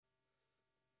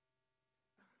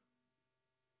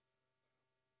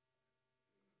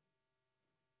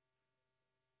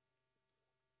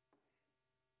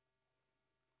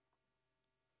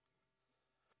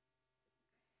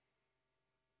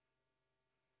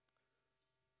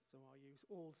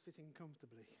you all sitting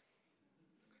comfortably,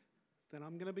 then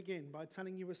I'm going to begin by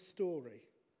telling you a story.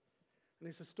 And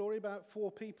it's a story about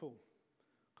four people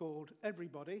called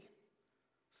Everybody,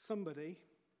 Somebody,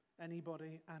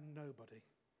 Anybody, and Nobody.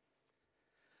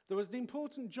 There was an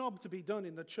important job to be done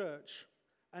in the church,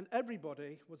 and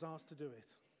everybody was asked to do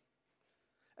it.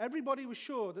 Everybody was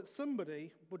sure that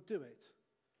somebody would do it.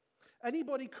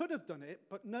 Anybody could have done it,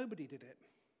 but nobody did it.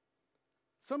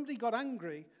 Somebody got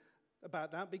angry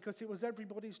about that because it was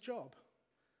everybody's job.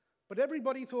 But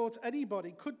everybody thought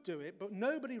anybody could do it, but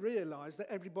nobody realized that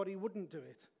everybody wouldn't do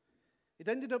it. It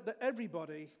ended up that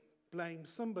everybody blamed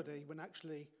somebody when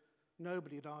actually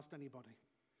nobody had asked anybody.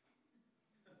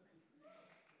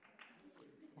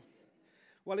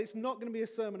 Well, it's not going to be a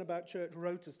sermon about church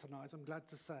rotas tonight, I'm glad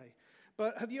to say.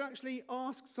 But have you actually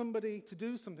asked somebody to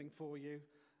do something for you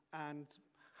and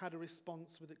had a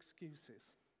response with excuses?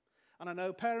 And I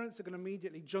know parents are going to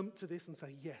immediately jump to this and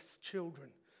say, yes, children,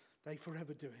 they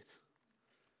forever do it.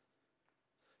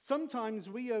 Sometimes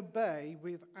we obey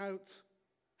without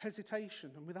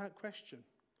hesitation and without question.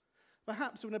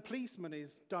 Perhaps when a policeman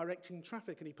is directing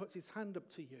traffic and he puts his hand up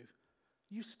to you,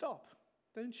 you stop,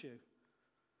 don't you?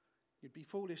 You'd be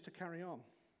foolish to carry on.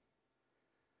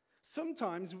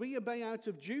 Sometimes we obey out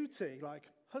of duty, like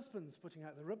husbands putting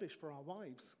out the rubbish for our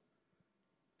wives,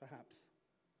 perhaps.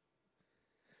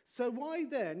 So why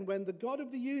then, when the God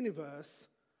of the universe,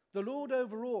 the Lord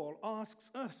over all, asks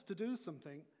us to do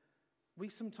something, we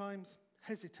sometimes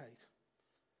hesitate,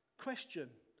 question,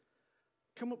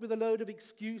 come up with a load of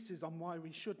excuses on why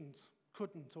we shouldn't,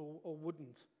 couldn't, or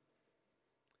wouldn't?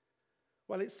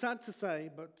 Well, it's sad to say,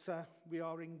 but we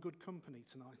are in good company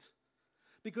tonight.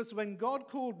 Because when God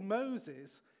called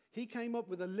Moses, he came up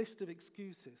with a list of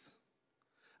excuses.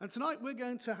 And tonight we're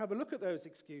going to have a look at those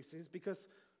excuses because,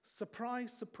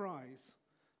 surprise, surprise,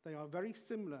 they are very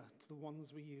similar to the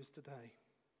ones we use today.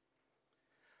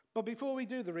 But before we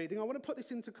do the reading, I want to put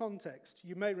this into context.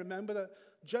 You may remember that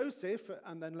Joseph,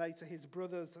 and then later his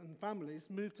brothers and families,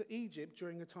 moved to Egypt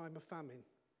during a time of famine.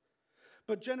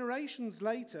 But generations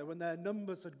later, when their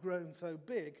numbers had grown so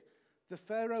big, the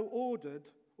Pharaoh ordered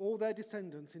all their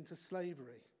descendants into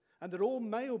slavery, and that all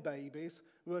male babies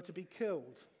were to be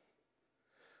killed.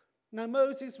 Now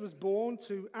Moses was born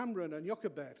to Amram and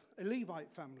Jochebed, a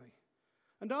Levite family.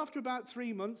 And after about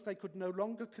 3 months, they could no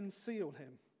longer conceal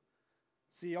him.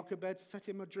 So Jochebed set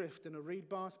him adrift in a reed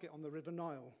basket on the river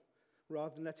Nile,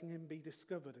 rather than letting him be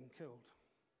discovered and killed.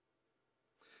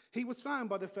 He was found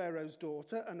by the Pharaoh's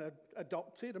daughter and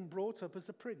adopted and brought up as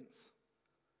a prince.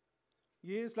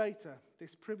 Years later,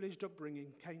 this privileged upbringing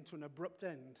came to an abrupt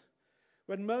end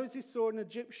when Moses saw an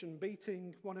Egyptian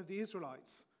beating one of the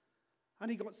Israelites. And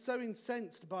he got so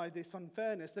incensed by this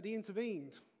unfairness that he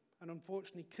intervened and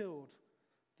unfortunately killed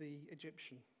the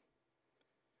Egyptian.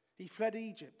 He fled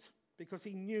Egypt because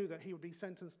he knew that he would be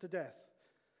sentenced to death.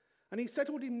 And he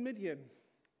settled in Midian,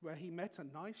 where he met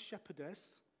a nice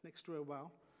shepherdess next to a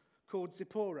well called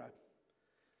Zipporah.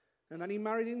 And then he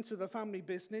married into the family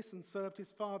business and served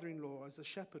his father-in-law as a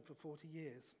shepherd for 40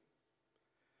 years.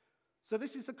 So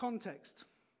this is the context.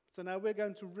 So now we're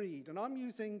going to read, and I'm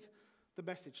using the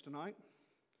Message tonight.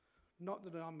 Not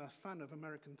that I'm a fan of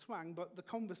American twang, but the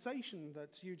conversation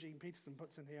that Eugene Peterson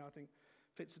puts in here, I think,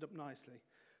 fits it up nicely.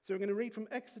 So we're going to read from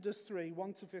Exodus 3,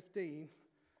 1 to 15,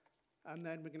 and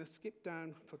then we're going to skip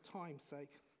down, for time's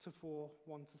sake, to 4,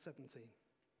 1 to 17.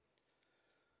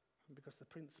 And because the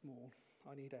print's small,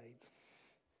 I need aids.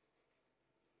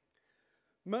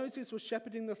 Moses was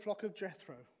shepherding the flock of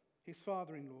Jethro, his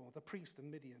father-in-law, the priest of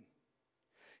Midian.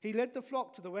 He led the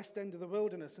flock to the west end of the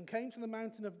wilderness and came to the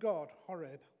mountain of God,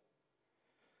 Horeb.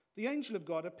 The angel of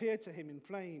God appeared to him in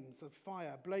flames of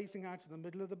fire blazing out of the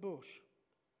middle of the bush.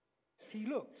 He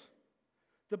looked.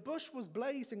 The bush was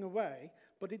blazing away,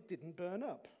 but it didn't burn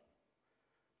up.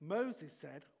 Moses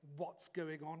said, "What's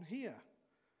going on here?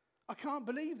 I can't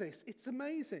believe this. It's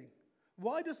amazing.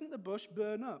 Why doesn't the bush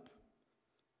burn up?"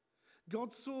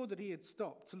 God saw that he had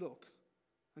stopped to look,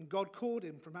 and God called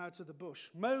him from out of the bush.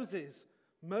 "Moses,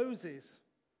 Moses."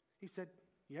 He said,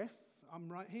 "Yes,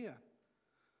 I'm right here."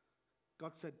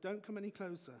 God said, "Don't come any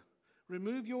closer.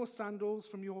 Remove your sandals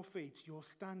from your feet. You're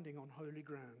standing on holy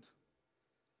ground."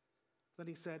 Then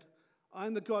he said, "I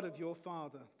am the God of your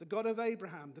father, the God of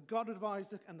Abraham, the God of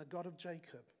Isaac, and the God of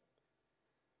Jacob."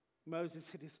 Moses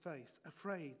hid his face,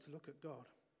 afraid to look at God.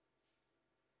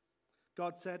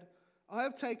 God said, "I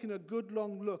have taken a good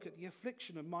long look at the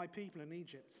affliction of my people in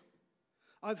Egypt.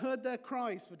 I've heard their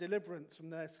cries for deliverance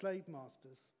from their slave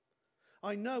masters.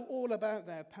 I know all about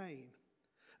their pain.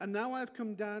 And now I have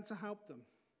come down to help them,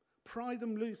 pry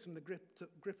them loose from the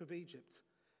grip of Egypt,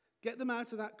 Get them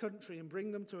out of that country and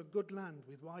bring them to a good land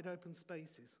with wide open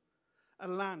spaces, a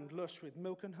land lush with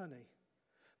milk and honey,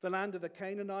 the land of the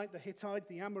Canaanite, the Hittite,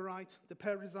 the Amorite, the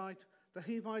Perizzite, the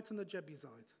Hivite, and the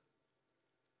Jebusite.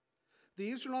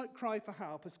 The Israelite cry for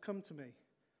help has come to me,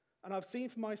 and I've seen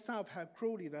for myself how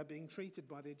cruelly they're being treated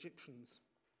by the Egyptians.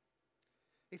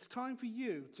 It's time for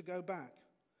you to go back.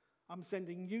 I'm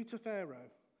sending you to Pharaoh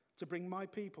to bring my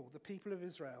people, the people of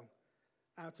Israel,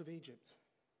 out of Egypt.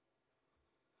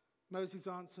 Moses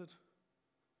answered,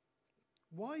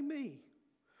 why me?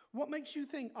 What makes you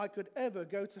think I could ever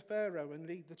go to Pharaoh and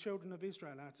lead the children of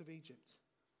Israel out of Egypt?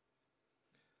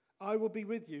 I will be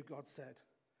with you, God said,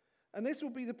 and this will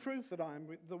be the proof that I am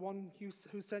with the one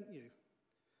who sent you.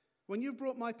 When you've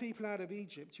brought my people out of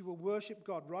Egypt, you will worship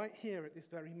God right here at this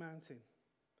very mountain.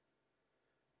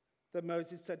 Then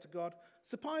Moses said to God,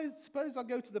 suppose I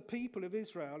go to the people of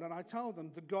Israel and I tell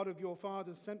them, the God of your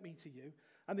fathers sent me to you,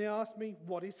 and they ask me,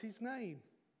 what is his name?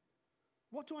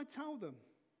 What do I tell them?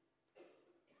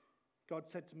 God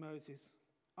said to Moses,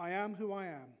 I am who I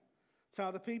am.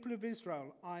 Tell the people of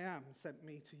Israel, I am sent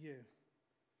me to you.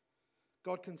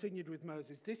 God continued with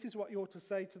Moses, this is what you ought to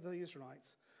say to the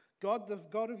Israelites. God, the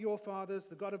God of your fathers,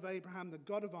 the God of Abraham, the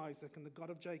God of Isaac, and the God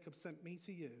of Jacob sent me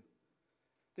to you.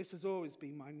 This has always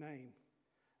been my name,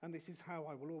 and this is how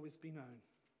I will always be known.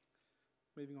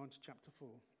 Moving on to chapter 4.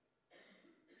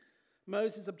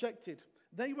 Moses objected.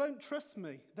 They won't trust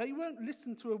me. They won't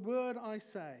listen to a word I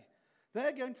say.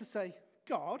 They're going to say,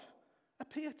 God,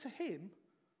 appear to him?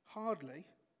 Hardly.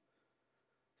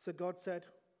 So God said,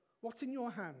 what's in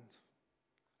your hand?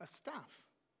 A staff.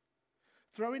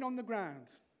 Throw it on the ground.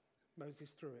 Moses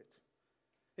threw it.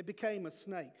 It became a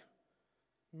snake.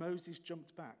 Moses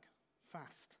jumped back,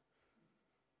 fast.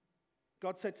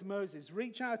 God said to Moses,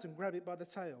 reach out and grab it by the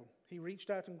tail. He reached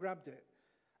out and grabbed it,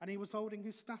 and he was holding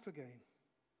his staff again.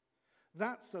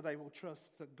 That's so they will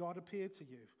trust that God appeared to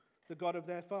you, the God of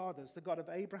their fathers, the God of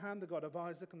Abraham, the God of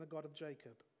Isaac, and the God of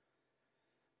Jacob.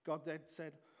 God then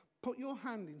said, put your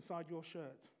hand inside your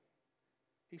shirt.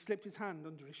 He slipped his hand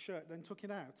under his shirt, then took it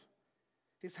out.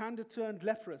 His hand had turned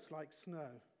leprous like snow.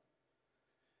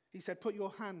 He said, put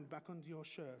your hand back under your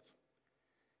shirt.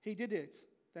 He did it,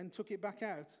 then took it back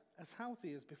out, as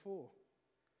healthy as before.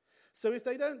 So if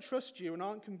they don't trust you and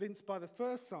aren't convinced by the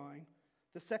first sign,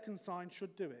 the second sign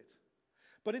should do it.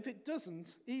 But if it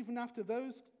doesn't, even after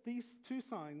these two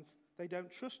signs, they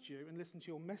don't trust you and listen to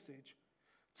your message,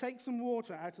 take some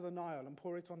water out of the Nile and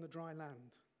pour it on the dry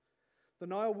land. The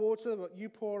Nile water that you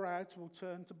pour out will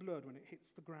turn to blood when it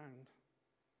hits the ground.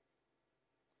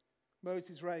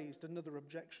 Moses raised another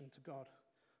objection to God.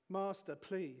 Master,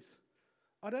 please,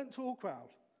 I don't talk well.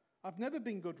 I've never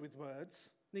been good with words,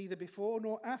 neither before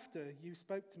nor after you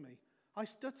spoke to me. I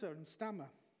stutter and stammer.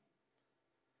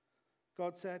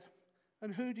 God said,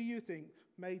 and who do you think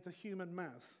made the human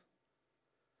mouth?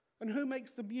 And who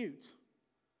makes the mute?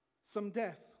 Some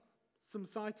deaf, some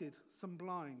sighted, some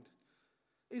blind.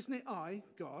 Isn't it I,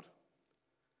 God?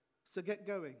 So get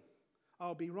going.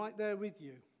 I'll be right there with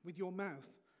you, with your mouth.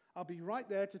 I'll be right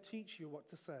there to teach you what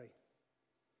to say.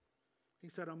 He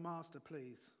said, oh, Master,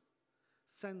 please,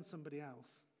 send somebody else.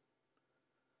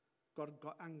 God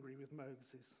got angry with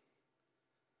Moses.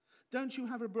 Don't you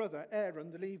have a brother,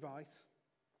 Aaron the Levite?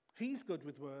 He's good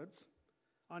with words.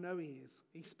 I know he is.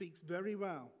 He speaks very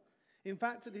well. In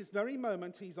fact, at this very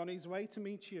moment, he's on his way to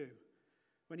meet you.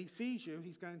 When he sees you,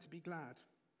 he's going to be glad.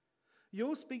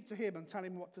 You'll speak to him and tell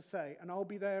him what to say, and I'll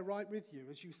be there right with you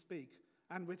as you speak,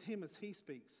 and with him as he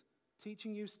speaks,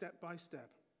 teaching you step by step.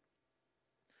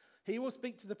 He will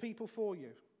speak to the people for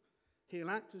you. He'll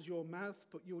act as your mouth,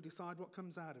 but you'll decide what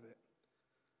comes out of it.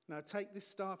 Now take this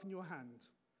staff in your hand.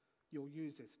 You'll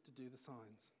use it to do the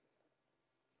signs.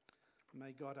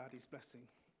 May God add his blessing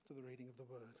to the reading of the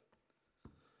word.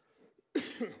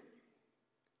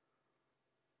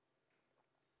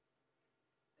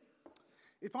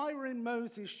 If I were in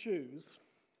Moses' shoes,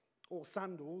 or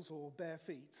sandals, or bare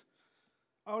feet,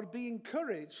 I would be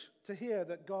encouraged to hear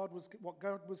what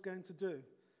God was going to do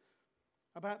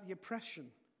about the oppression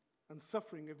and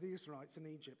suffering of the Israelites in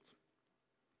Egypt.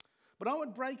 But I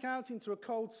would break out into a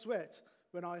cold sweat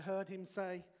when I heard him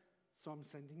say, so I'm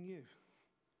sending you.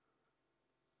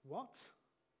 What?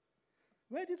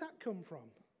 Where did that come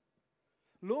from?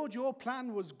 Lord, your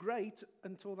plan was great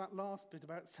until that last bit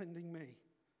about sending me.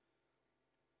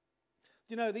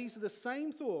 Do you know, these are the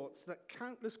same thoughts that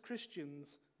countless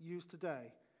Christians use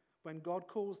today when God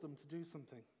calls them to do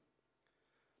something.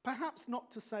 Perhaps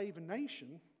not to save a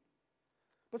nation,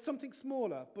 but something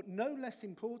smaller, but no less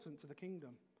important to the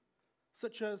kingdom,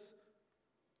 such as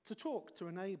to talk to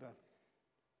a neighbour,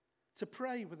 to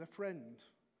pray with a friend,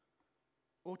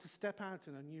 or to step out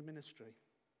in a new ministry.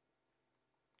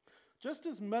 Just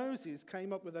as Moses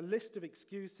came up with a list of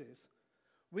excuses,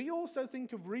 we also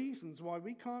think of reasons why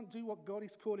we can't do what God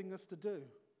is calling us to do.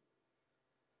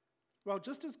 Well,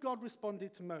 just as God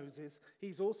responded to Moses,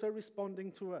 he's also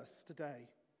responding to us today.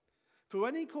 For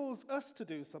when he calls us to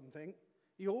do something,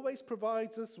 he always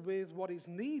provides us with what is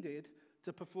needed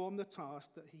to perform the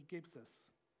task that he gives us.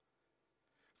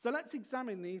 So let's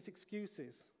examine these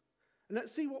excuses, and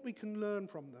let's see what we can learn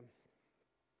from them.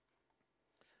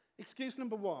 Excuse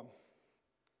number 1,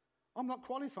 I'm not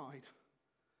qualified.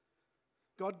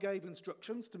 God gave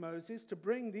instructions to Moses to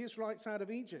bring the Israelites out of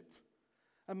Egypt.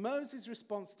 And Moses'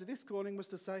 response to this calling was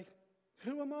to say,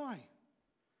 who am I?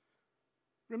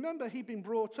 Remember, he'd been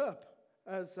brought up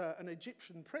as an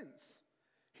Egyptian prince.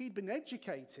 He'd been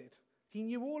educated. He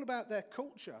knew all about their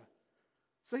culture.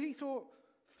 So he thought,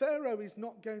 Pharaoh is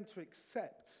not going to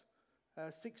accept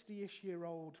a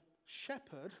 60-ish-year-old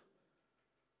shepherd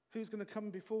who's going to come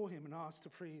before him and ask to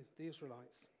free the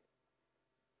Israelites.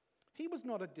 He was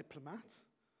not a diplomat.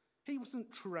 He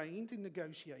wasn't trained in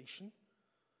negotiation.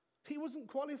 He wasn't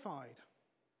qualified.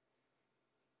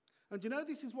 And you know,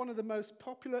 this is one of the most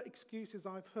popular excuses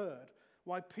I've heard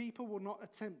why people will not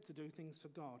attempt to do things for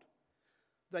God.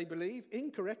 They believe,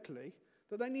 incorrectly,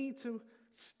 that they need to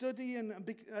study in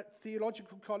a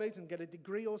theological college and get a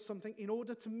degree or something in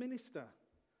order to minister.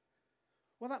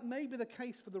 Well, that may be the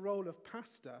case for the role of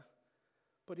pastor,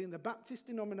 but in the Baptist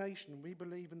denomination, we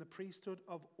believe in the priesthood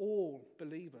of all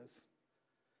believers.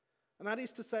 And that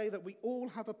is to say that we all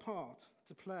have a part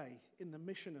to play in the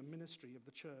mission and ministry of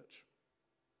the church.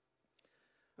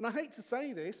 And I hate to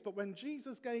say this, but when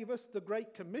Jesus gave us the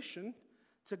Great Commission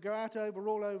to go out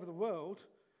all over the world,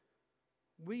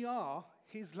 we are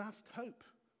his last hope.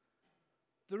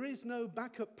 There is no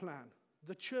backup plan.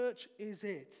 The church is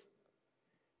it.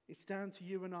 It's down to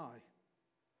you and I.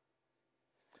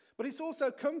 But it's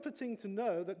also comforting to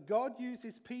know that God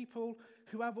uses people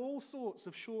who have all sorts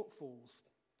of shortfalls.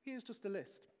 Here's just a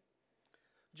list.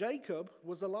 Jacob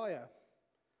was a liar.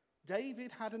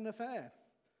 David had an affair.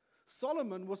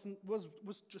 Solomon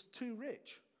was just too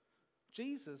rich.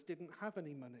 Jesus didn't have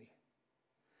any money.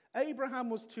 Abraham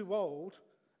was too old,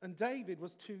 and David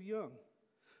was too young.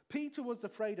 Peter was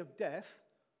afraid of death.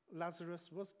 Lazarus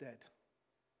was dead.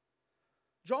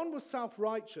 John was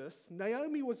self-righteous.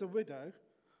 Naomi was a widow.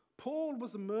 Paul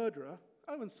was a murderer.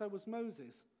 Oh, and so was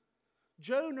Moses.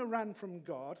 Jonah ran from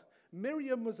God.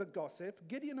 Miriam was a gossip.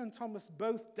 Gideon and Thomas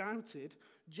both doubted.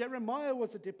 Jeremiah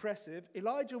was a depressive.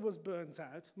 Elijah was burnt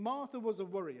out. Martha was a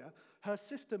worrier. Her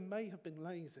sister may have been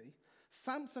lazy.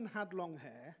 Samson had long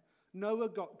hair. Noah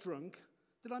got drunk.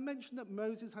 Did I mention that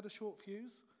Moses had a short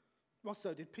fuse? Well,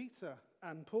 so did Peter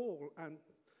and Paul and,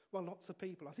 well, lots of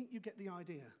people. I think you get the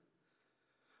idea.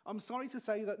 I'm sorry to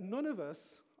say that none of us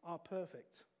are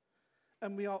perfect,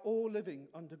 and we are all living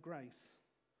under grace.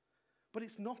 But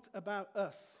it's not about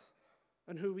us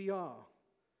and who we are.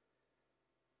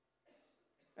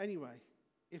 Anyway,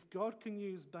 if God can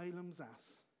use Balaam's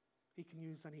ass, he can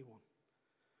use anyone.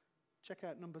 Check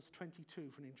out Numbers 22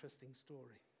 for an interesting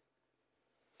story.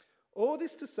 All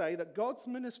this to say that God's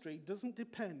ministry doesn't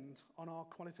depend on our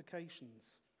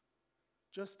qualifications,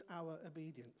 just our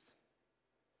obedience.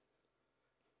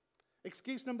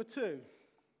 Excuse number 2,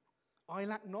 I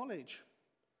lack knowledge.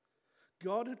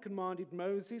 God had commanded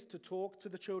Moses to talk to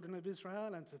the children of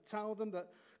Israel and to tell them that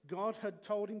God had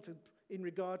told him to, in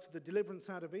regard to the deliverance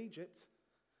out of Egypt.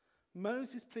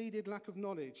 Moses pleaded lack of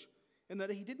knowledge in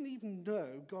that he didn't even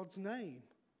know God's name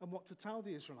and what to tell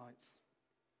the Israelites.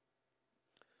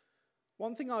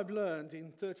 One thing I've learned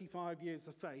in 35 years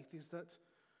of faith is that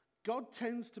God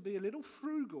tends to be a little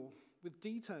frugal with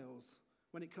details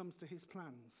when it comes to his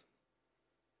plans.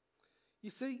 You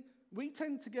see, we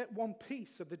tend to get one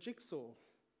piece of the jigsaw,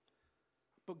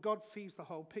 but God sees the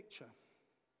whole picture.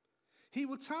 He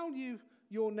will tell you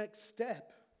your next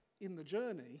step in the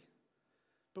journey,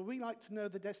 but we like to know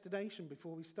the destination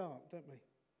before we start, don't we?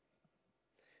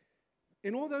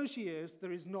 In all those years,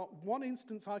 there is not one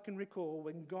instance I can recall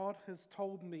when God has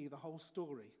told me the whole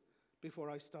story before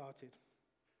I started.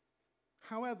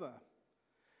 However,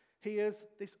 he has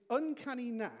this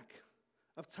uncanny knack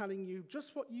of telling you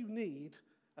just what you need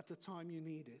at the time you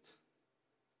need it.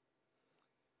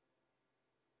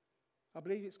 I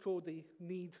believe it's called the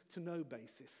need-to-know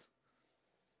basis.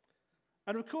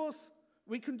 And of course,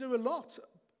 we can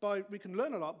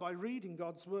learn a lot by reading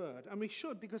God's word, and we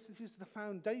should, because this is the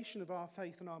foundation of our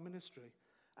faith and our ministry,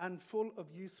 and full of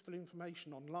useful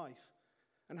information on life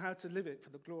and how to live it for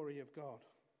the glory of God.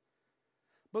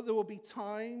 But there will be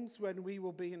times when we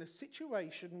will be in a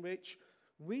situation which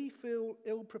we feel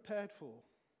ill-prepared for.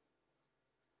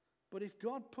 But if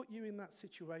God put you in that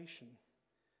situation,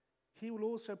 he will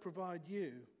also provide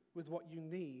you with what you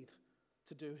need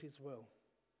to do his will.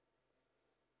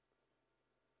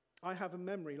 I have a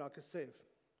memory like a sieve.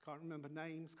 Can't remember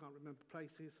names, can't remember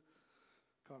places,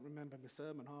 can't remember my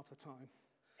sermon half the time.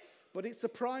 But it's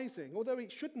surprising, although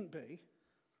it shouldn't be,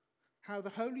 how the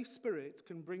Holy Spirit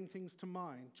can bring things to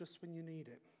mind just when you need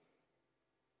it.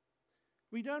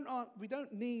 We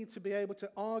don't need to be able to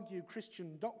argue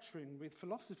Christian doctrine with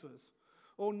philosophers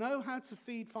or know how to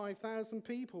feed 5,000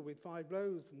 people with 5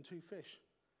 loaves and 2 fish.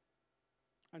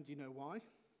 And do you know why?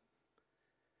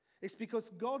 It's because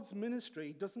God's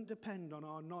ministry doesn't depend on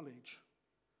our knowledge,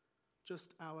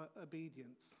 just our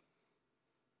obedience.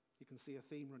 You can see a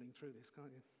theme running through this,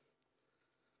 can't you?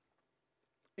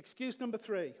 Excuse number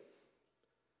 3.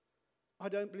 I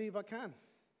don't believe I can.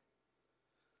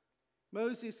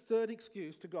 Moses' third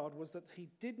excuse to God was that he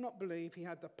did not believe he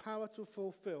had the power to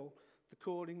fulfill the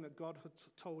calling that God had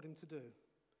told him to do.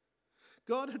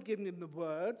 God had given him the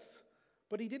words,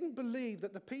 but he didn't believe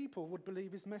that the people would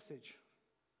believe his message.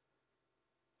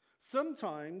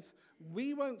 Sometimes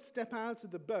we won't step out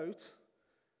of the boat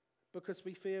because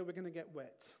we fear we're going to get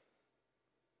wet.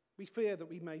 We fear that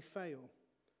we may fail.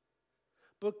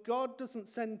 But God doesn't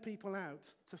send people out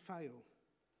to fail.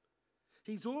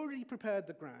 He's already prepared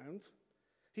the ground.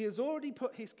 He has already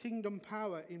put his kingdom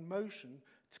power in motion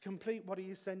to complete what he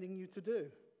is sending you to do.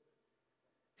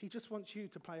 He just wants you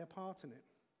to play a part in it.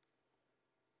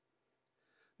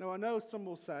 Now, I know some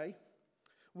will say,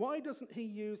 why doesn't he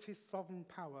use his sovereign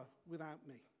power without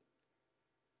me?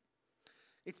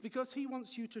 It's because he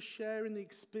wants you to share in the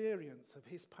experience of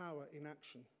his power in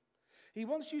action. He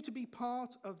wants you to be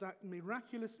part of that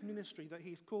miraculous ministry that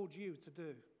he's called you to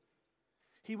do.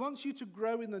 He wants you to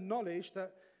grow in the knowledge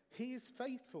that he is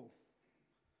faithful.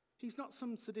 He's not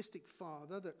some sadistic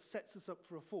father that sets us up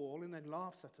for a fall and then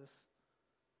laughs at us.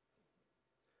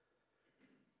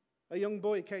 A young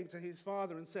boy came to his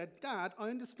father and said, "Dad, I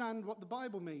understand what the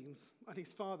Bible means." And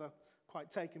his father, quite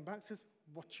taken back, says,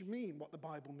 "What do you mean, what the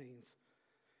Bible means?"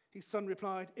 His son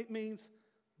replied, "It means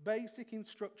basic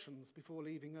instructions before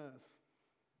leaving earth."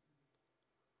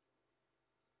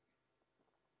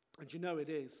 And you know it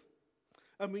is.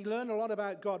 And we learn a lot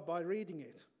about God by reading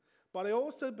it. But I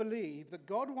also believe that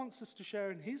God wants us to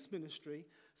share in his ministry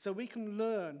so we can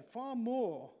learn far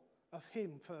more of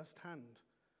him firsthand,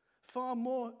 far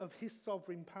more of his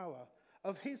sovereign power,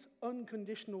 of his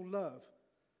unconditional love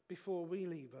before we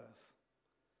leave earth.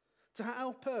 To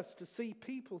help us to see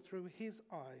people through his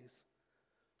eyes,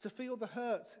 to feel the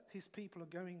hurts his people are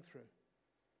going through.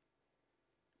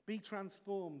 Be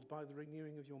transformed by the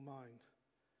renewing of your mind.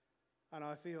 And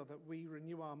I feel that we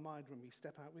renew our mind when we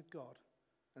step out with God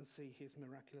and see his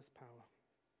miraculous power.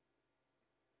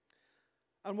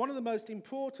 And one of the most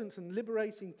important and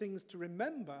liberating things to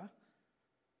remember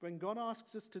when God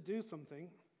asks us to do something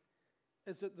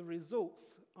is that the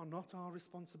results are not our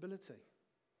responsibility.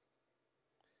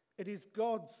 It is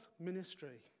God's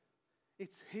ministry.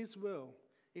 It's his will.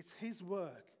 It's his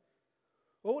work.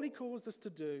 All he calls us to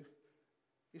do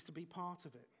is to be part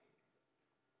of it.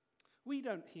 We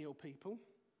don't heal people.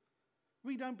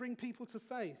 We don't bring people to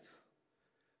faith.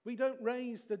 We don't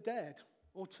raise the dead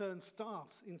or turn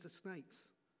staffs into snakes.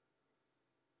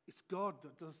 It's God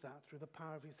that does that through the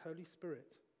power of his Holy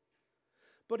Spirit.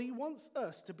 But he wants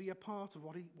us to be a part of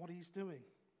what he's doing.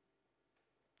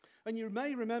 And you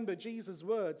may remember Jesus'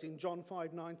 words in John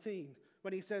 5:19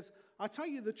 when he says, "I tell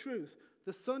you the truth,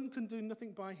 the Son can do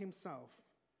nothing by himself.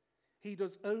 He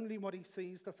does only what he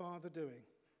sees the Father doing.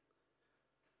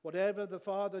 Whatever the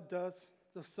Father does,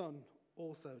 the Son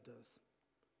also does."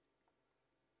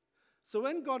 So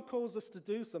when God calls us to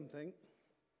do something,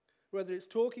 whether it's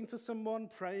talking to someone,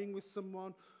 praying with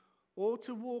someone, or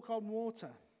to walk on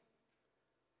water,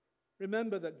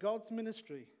 remember that God's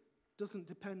ministry doesn't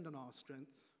depend on our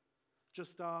strength,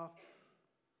 just our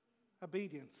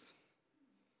obedience.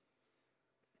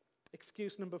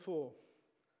 Excuse number 4.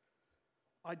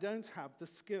 I don't have the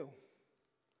skill.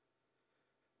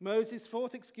 Moses'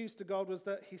 fourth excuse to God was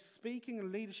that his speaking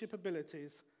and leadership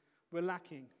abilities were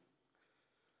lacking.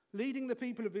 Leading the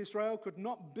people of Israel could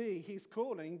not be his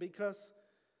calling because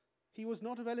he was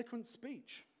not of eloquent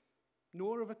speech,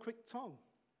 nor of a quick tongue.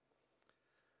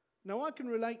 Now, I can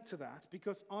relate to that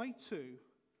because I too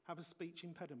have a speech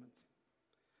impediment.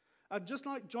 And just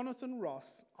like Jonathan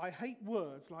Ross, I hate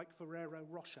words like Ferrero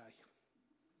Rocher.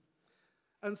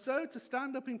 And so to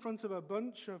stand up in front of a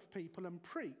bunch of people and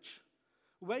preach,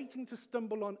 waiting to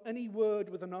stumble on any word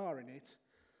with an R in it,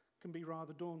 can be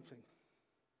rather daunting.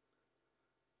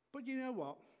 But you know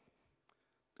what?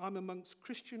 I'm amongst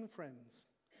Christian friends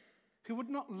who would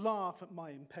not laugh at my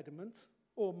impediment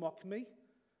or mock me,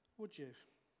 would you?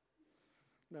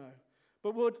 No,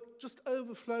 but would just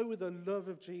overflow with the love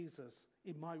of Jesus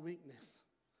in my weakness.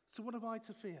 So what have I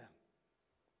to fear?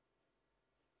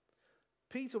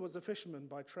 Peter was a fisherman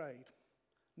by trade,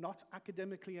 not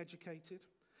academically educated,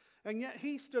 and yet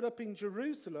he stood up in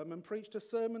Jerusalem and preached a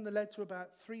sermon that led to about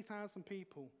 3,000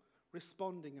 people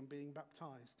responding and being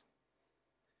baptized.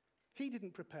 He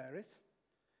didn't prepare it.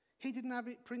 He didn't have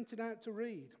it printed out to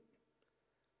read.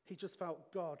 He just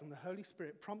felt God and the Holy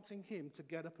Spirit prompting him to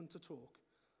get up and to talk.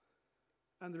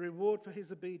 And the reward for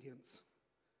his obedience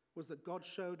was that God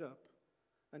showed up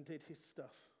and did his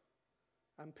stuff.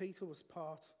 And Peter was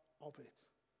part of it.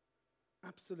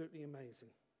 Absolutely amazing.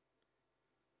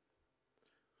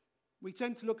 We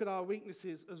tend to look at our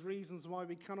weaknesses as reasons why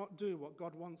we cannot do what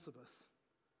God wants of us.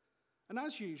 And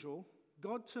as usual,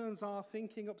 God turns our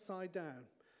thinking upside down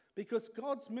because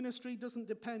God's ministry doesn't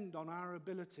depend on our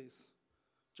abilities,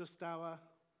 just our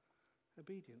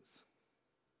obedience.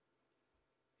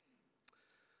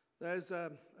 There's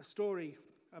a story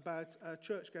about a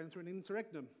church going through an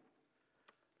interregnum,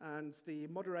 and the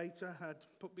moderator had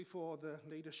put before the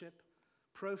leadership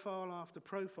profile after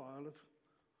profile of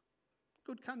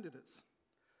good candidates.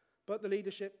 But the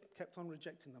leadership kept on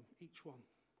rejecting them, each one.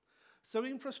 So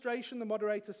in frustration, the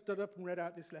moderator stood up and read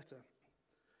out this letter.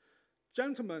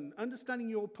 Gentlemen, understanding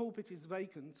your pulpit is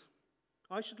vacant,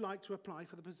 I should like to apply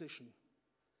for the position.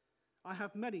 I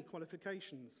have many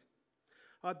qualifications.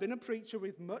 I've been a preacher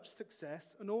with much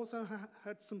success and also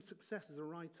had some success as a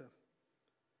writer.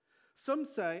 Some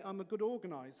say I'm a good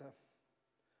organizer.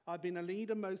 I've been a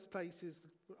leader most places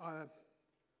I've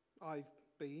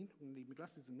been. I'm going to leave my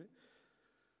glasses in a minute.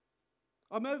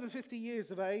 I'm over 50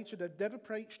 years of age and have never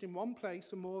preached in one place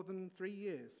for more than 3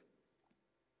 years.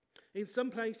 In some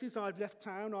places, I've left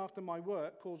town after my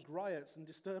work caused riots and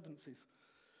disturbances.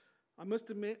 I must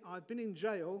admit, I've been in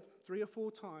jail 3 or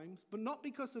 4 times, but not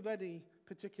because of any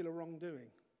particular wrongdoing.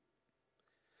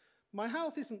 My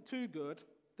health isn't too good,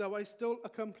 though I still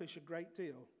accomplish a great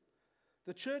deal.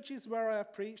 The churches where I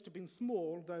have preached have been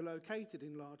small, though located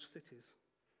in large cities.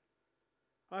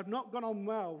 I've not gone on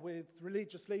well with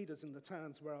religious leaders in the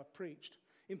towns where I've preached.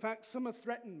 In fact, some have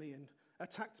threatened me and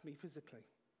attacked me physically.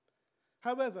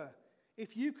 However,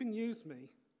 if you can use me,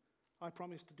 I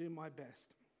promise to do my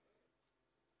best.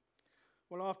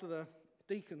 Well, after the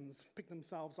deacons picked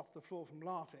themselves off the floor from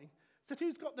laughing, said,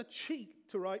 who's got the cheek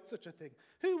to write such a thing?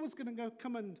 Who was going to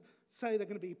come and say they're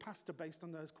going to be pastor based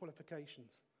on those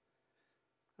qualifications?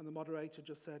 And the moderator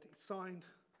just said, it's signed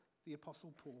the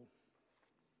Apostle Paul.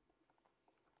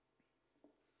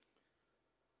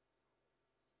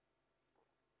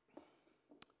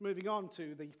 Moving on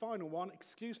to the final one,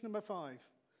 excuse number 5.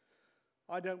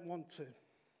 I don't want to.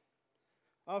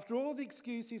 After all the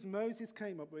excuses Moses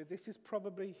came up with, this is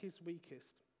probably his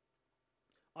weakest.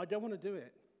 I don't want to do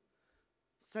it.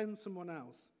 Send someone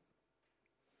else.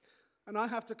 And I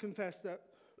have to confess that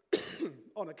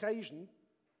on occasion,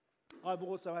 I've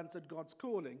also answered God's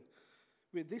calling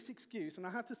with this excuse, and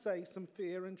I have to say some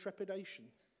fear and trepidation.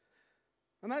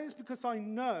 And that is because I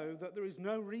know that there is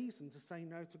no reason to say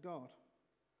no to God.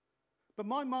 But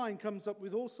my mind comes up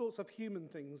with all sorts of human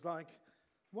things like,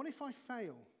 what if I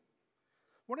fail?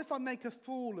 What if I make a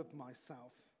fool of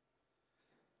myself?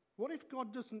 What if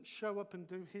God doesn't show up and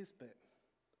do his bit?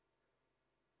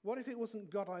 What if it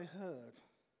wasn't God I heard?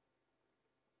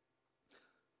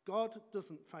 God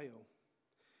doesn't fail.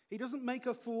 He doesn't make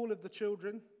a fool of the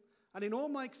children. And in all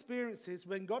my experiences,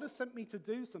 when God has sent me to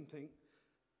do something,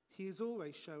 he has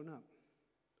always shown up.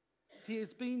 He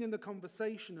has been in the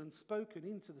conversation and spoken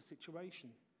into the situation.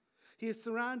 He has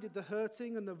surrounded the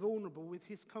hurting and the vulnerable with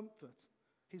his comfort,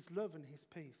 his love and his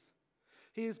peace.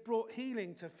 He has brought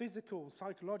healing to physical,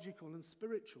 psychological, and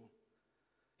spiritual.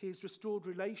 He has restored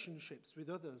relationships with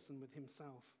others and with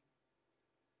himself.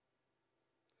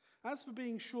 As for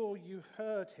being sure you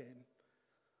heard him,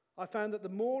 I found that the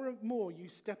more and more you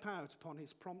step out upon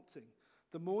his prompting,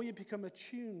 the more you become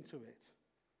attuned to it.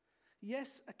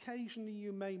 Yes, occasionally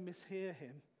you may mishear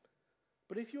him,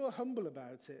 but if you are humble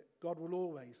about it, God will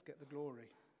always get the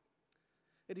glory.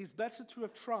 It is better to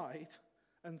have tried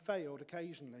and failed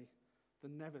occasionally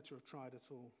than never to have tried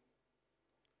at all.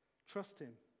 Trust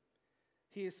him.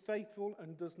 He is faithful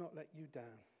and does not let you down.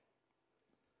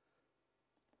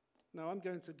 Now, I'm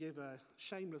going to give a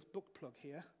shameless book plug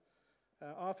here.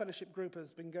 Our fellowship group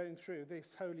has been going through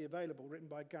this Wholly Available, written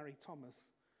by Gary Thomas.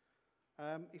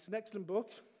 It's an excellent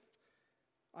book.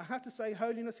 I have to say,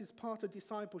 holiness is part of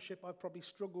discipleship I've probably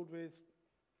struggled with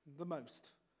the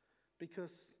most,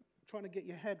 because trying to get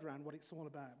your head around what it's all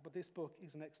about. But this book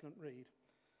is an excellent read.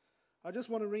 I just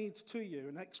want to read to you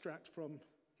an extract from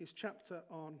his chapter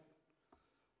on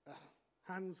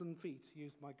hands and feet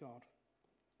used by God.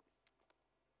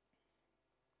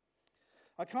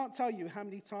 I can't tell you how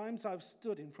many times I've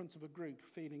stood in front of a group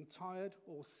feeling tired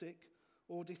or sick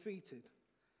or defeated,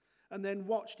 and then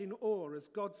watched in awe as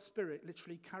God's Spirit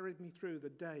literally carried me through the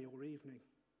day or evening.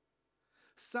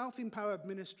 Self-empowered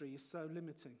ministry is so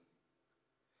limiting.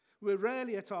 We're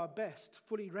rarely at our best,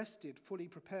 fully rested, fully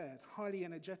prepared, highly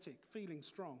energetic, feeling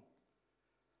strong.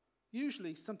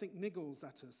 Usually something niggles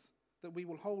at us that we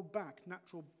will hold back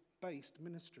natural-based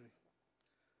ministry.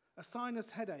 A sinus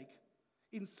headache,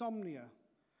 insomnia,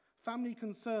 family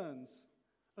concerns,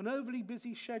 an overly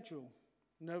busy schedule,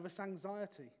 nervous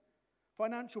anxiety,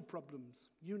 financial problems,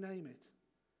 you name it.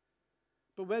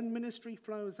 But when ministry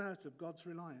flows out of God's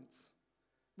reliance,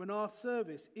 when our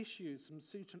service issues from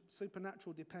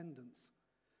supernatural dependence,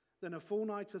 then a full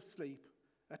night of sleep,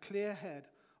 a clear head,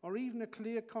 or even a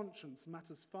clear conscience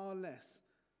matters far less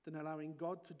than allowing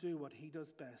God to do what he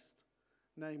does best,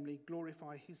 namely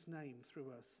glorify his name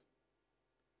through us.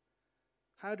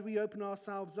 How do we open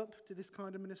ourselves up to this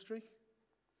kind of ministry?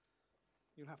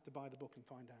 You'll have to buy the book and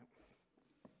find out.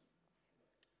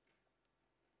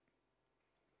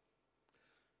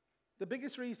 The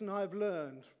biggest reason I've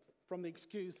learned from the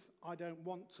excuse, I don't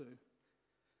want to,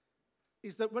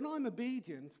 is that when I'm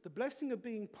obedient, the blessing of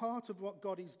being part of what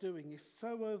God is doing is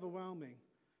so overwhelming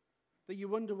that you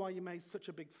wonder why you made such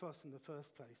a big fuss in the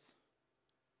first place.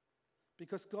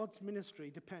 Because God's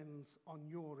ministry depends on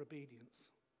your obedience.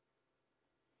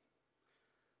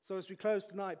 So as we close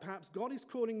tonight, perhaps God is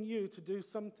calling you to do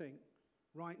something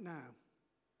right now.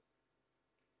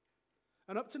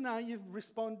 And up to now, you've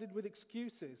responded with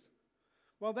excuses.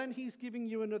 Well, then he's giving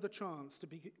you another chance to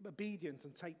be obedient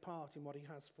and take part in what he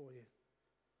has for you.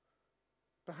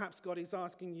 Perhaps God is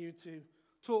asking you to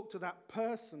talk to that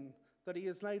person that he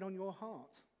has laid on your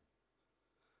heart.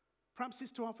 Perhaps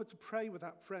it's to offer to pray with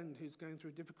that friend who's going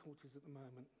through difficulties at the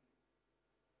moment.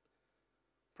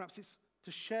 Perhaps it's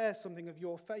to share something of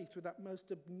your faith with that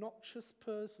most obnoxious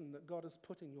person that God has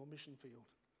put in your mission field.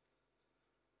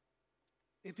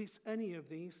 If it's any of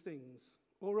these things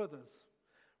or others,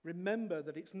 remember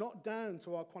that it's not down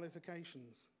to our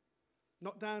qualifications,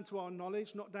 not down to our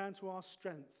knowledge, not down to our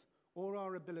strength or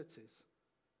our abilities.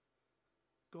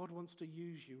 God wants to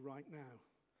use you right now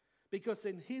because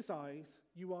in his eyes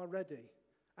you are ready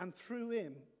and through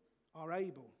him are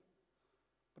able.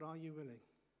 But are you willing?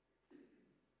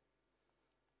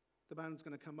 The band's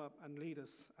going to come up and lead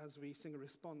us as we sing a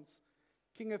response.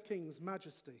 King of Kings,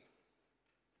 Majesty.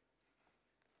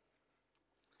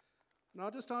 And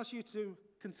I'll just ask you to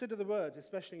consider the words,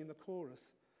 especially in the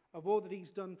chorus, of all that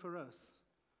he's done for us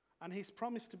and his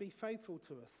promise to be faithful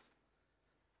to us.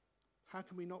 How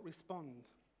can we not respond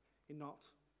in not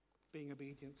being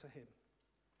obedient to him?